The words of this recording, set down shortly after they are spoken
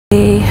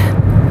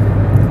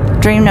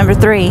dream number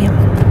 3.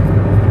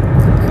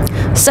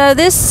 So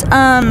this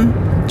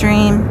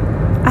dream,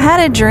 I had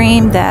a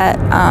dream that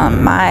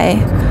my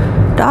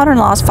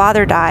daughter-in-law's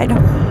father died.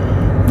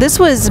 This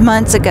was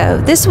months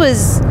ago. This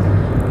was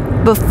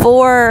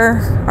before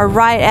or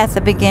right at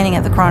the beginning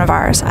of the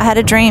coronavirus. I had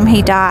a dream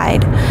he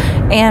died,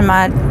 and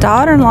my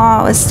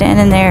daughter-in-law was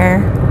standing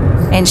there,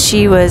 and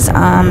she was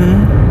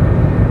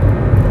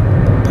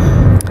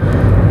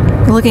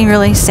looking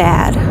really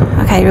sad.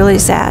 Okay, really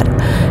sad.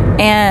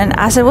 And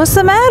I said, "What's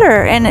the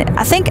matter?" And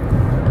I think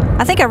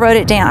I wrote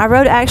it down.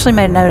 I actually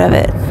made a note of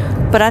it.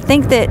 But I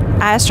think that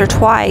I asked her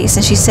twice,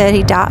 and she said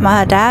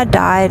my dad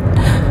died,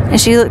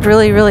 and she looked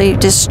really, really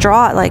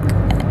distraught. Like,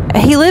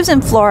 he lives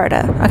in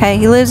Florida. Okay,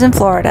 he lives in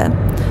Florida.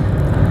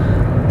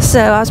 So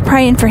I was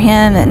praying for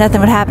him that nothing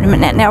would happen to him.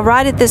 Now,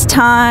 right at this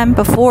time,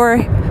 before,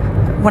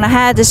 when I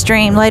had this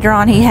dream, later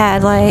on, he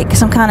had like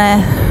some kind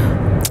of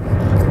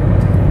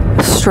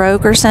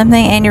stroke or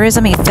something,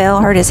 aneurysm. He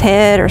fell, hurt his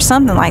head, or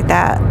something like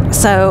that.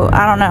 So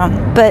I don't know,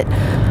 but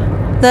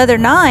the other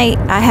night,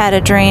 I had a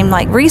dream,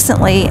 like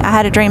recently, I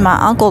had a dream my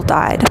uncle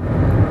died.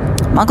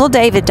 My Uncle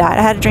David died.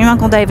 I had a dream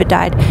Uncle David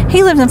died.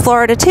 He lives in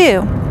Florida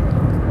too.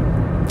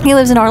 He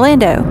lives in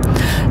Orlando.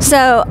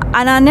 So,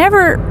 and I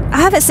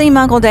haven't seen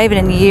my Uncle David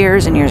in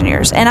years and years and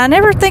years. And I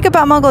never think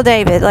about my Uncle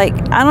David. Like,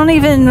 I don't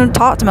even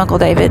talk to my Uncle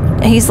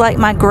David. He's like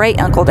my great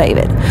Uncle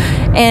David.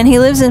 And he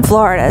lives in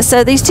Florida.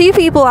 So these two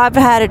people I've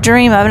had a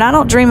dream of, and I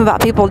don't dream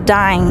about people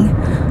dying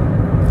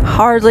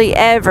hardly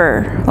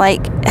ever,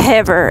 like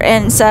ever.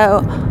 And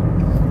so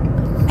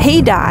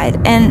he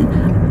died, and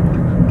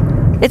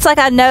it's like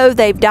I know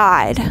they've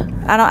died.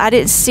 I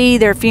didn't see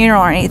their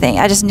funeral or anything.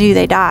 I just knew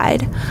they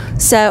died.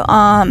 So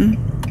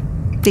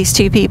these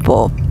two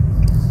people.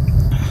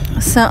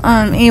 So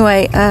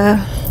anyway,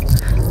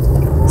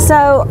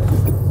 so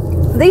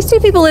these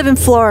two people live in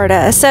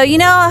Florida. So you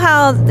know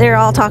how they're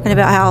all talking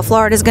about how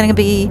Florida is going to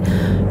be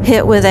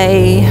hit with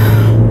a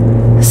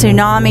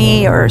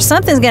tsunami, or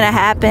something's going to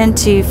happen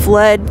to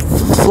flood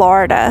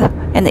Florida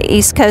and the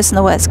East Coast and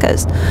the West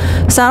Coast.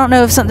 So I don't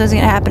know if something's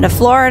going to happen to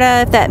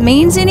Florida. If that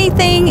means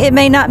anything, it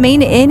may not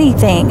mean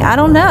anything. I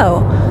don't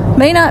know. It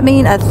may not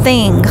mean a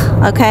thing,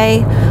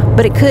 okay?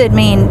 But it could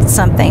mean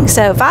something.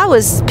 So if I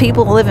was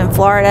people who live in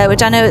Florida,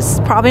 which I know it's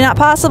probably not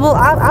possible,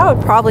 I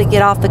would probably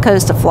get off the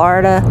coast of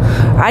Florida.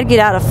 Or I'd get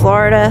out of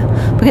Florida,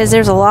 because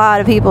there's a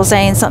lot of people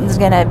saying something's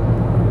going to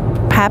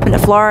happen to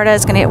Florida,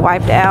 it's going to get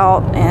wiped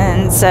out.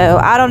 And so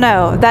I don't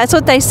know, that's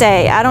what they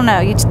say. I don't know.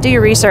 You do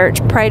your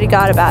research, pray to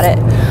God about it.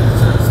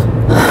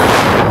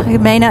 It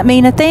may not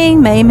mean a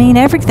thing, may mean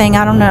everything,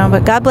 I don't know.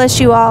 But God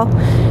bless you all.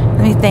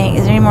 Let me think,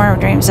 is there any more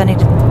dreams I need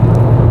to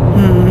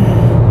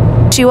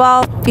you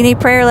all? If you need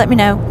prayer, let me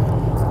know.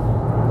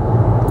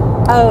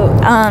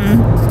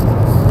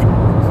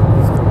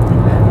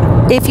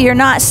 If you're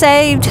not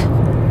saved,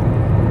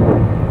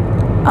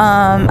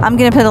 I'm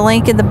going to put a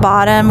link in the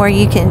bottom where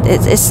you can,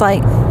 it's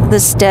like the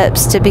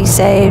steps to be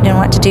saved and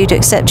what to do to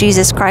accept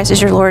Jesus Christ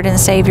as your Lord and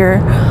Savior.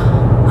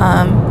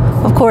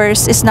 Of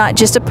course, it's not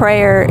just a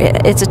prayer,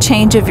 it's a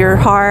change of your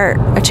heart,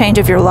 a change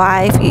of your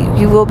life.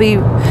 You will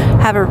you'll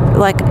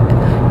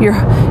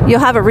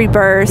have a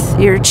rebirth,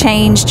 you're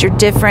changed, you're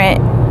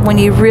different when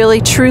you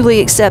really truly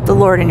accept the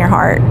Lord in your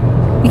heart.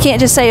 You can't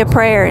just say a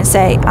prayer and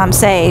say, I'm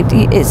saved.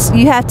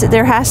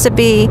 There has to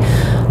be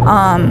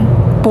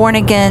born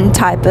again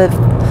type of,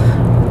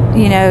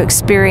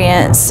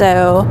 experience.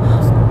 So,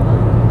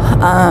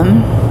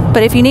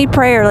 but if you need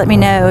prayer, let me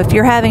know. If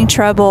you're having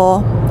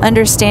trouble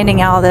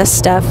understanding all this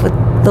stuff with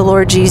the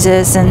Lord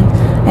Jesus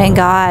and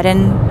God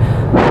and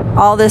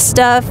all this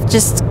stuff,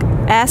 just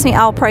ask me.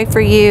 I'll pray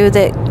for you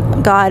that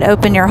God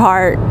open your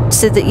heart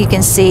so that you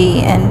can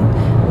see, and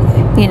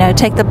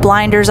take the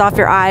blinders off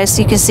your eyes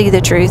so you can see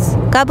the truth.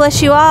 God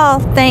bless you all.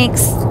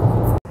 Thanks.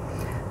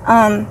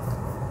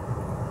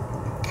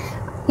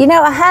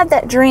 I had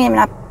that dream,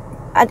 and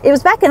it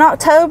was back in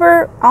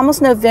October,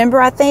 almost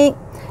November, I think,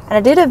 and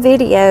I did a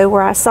video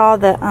where I saw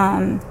the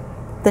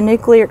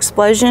nuclear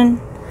explosion,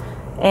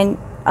 and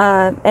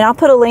I'll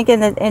put a link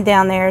in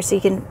down there so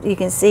you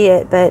can see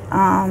it. But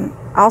I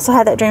also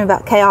had that dream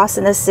about chaos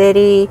in the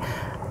city.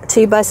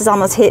 2 buses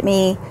almost hit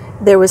me.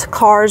 There was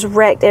cars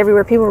wrecked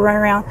everywhere. People were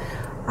running around.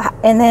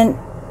 And then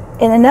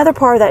in another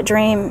part of that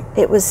dream,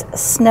 it was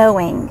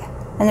snowing.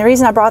 And the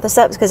reason I brought this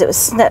up is because it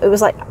was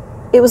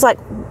like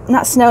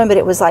not snowing, but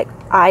it was like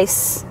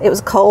ice. It was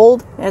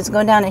cold. It was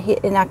going down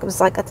and I was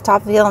like at the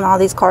top of the hill, and all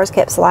these cars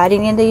kept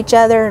sliding into each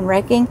other and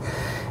wrecking.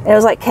 And it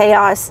was like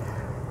chaos,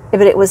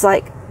 but it was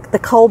like the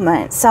cold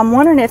months. So I'm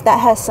wondering if that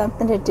has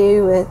something to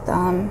do with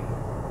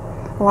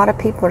a lot of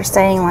people are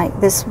saying like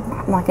this,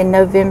 like in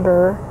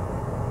November,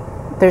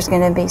 there's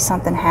going to be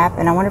something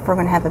happen. I wonder if we're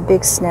going to have a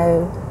big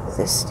snow.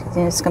 It's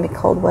going to be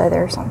cold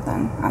weather or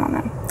something. I don't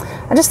know.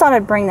 I just thought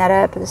I'd bring that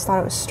up. I just thought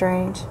it was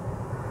strange.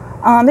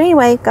 But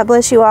anyway, God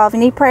bless you all. If you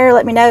need prayer,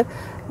 let me know.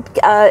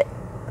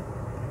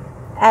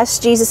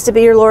 Ask Jesus to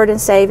be your Lord and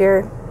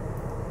Savior.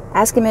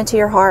 Ask Him into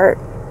your heart.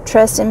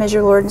 Trust Him as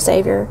your Lord and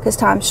Savior, because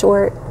time's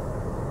short.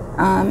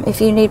 If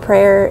you need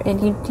prayer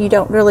and you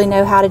don't really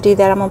know how to do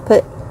that, I'm going to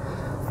put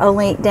a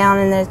link down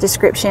in the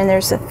description.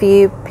 There's a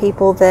few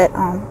people that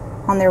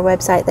on their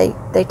website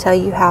they tell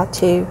you how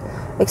to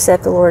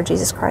accept the Lord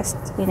Jesus Christ.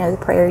 You know, the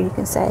prayer you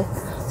can say.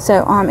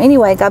 So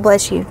anyway, God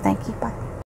bless you. Thank you. Bye.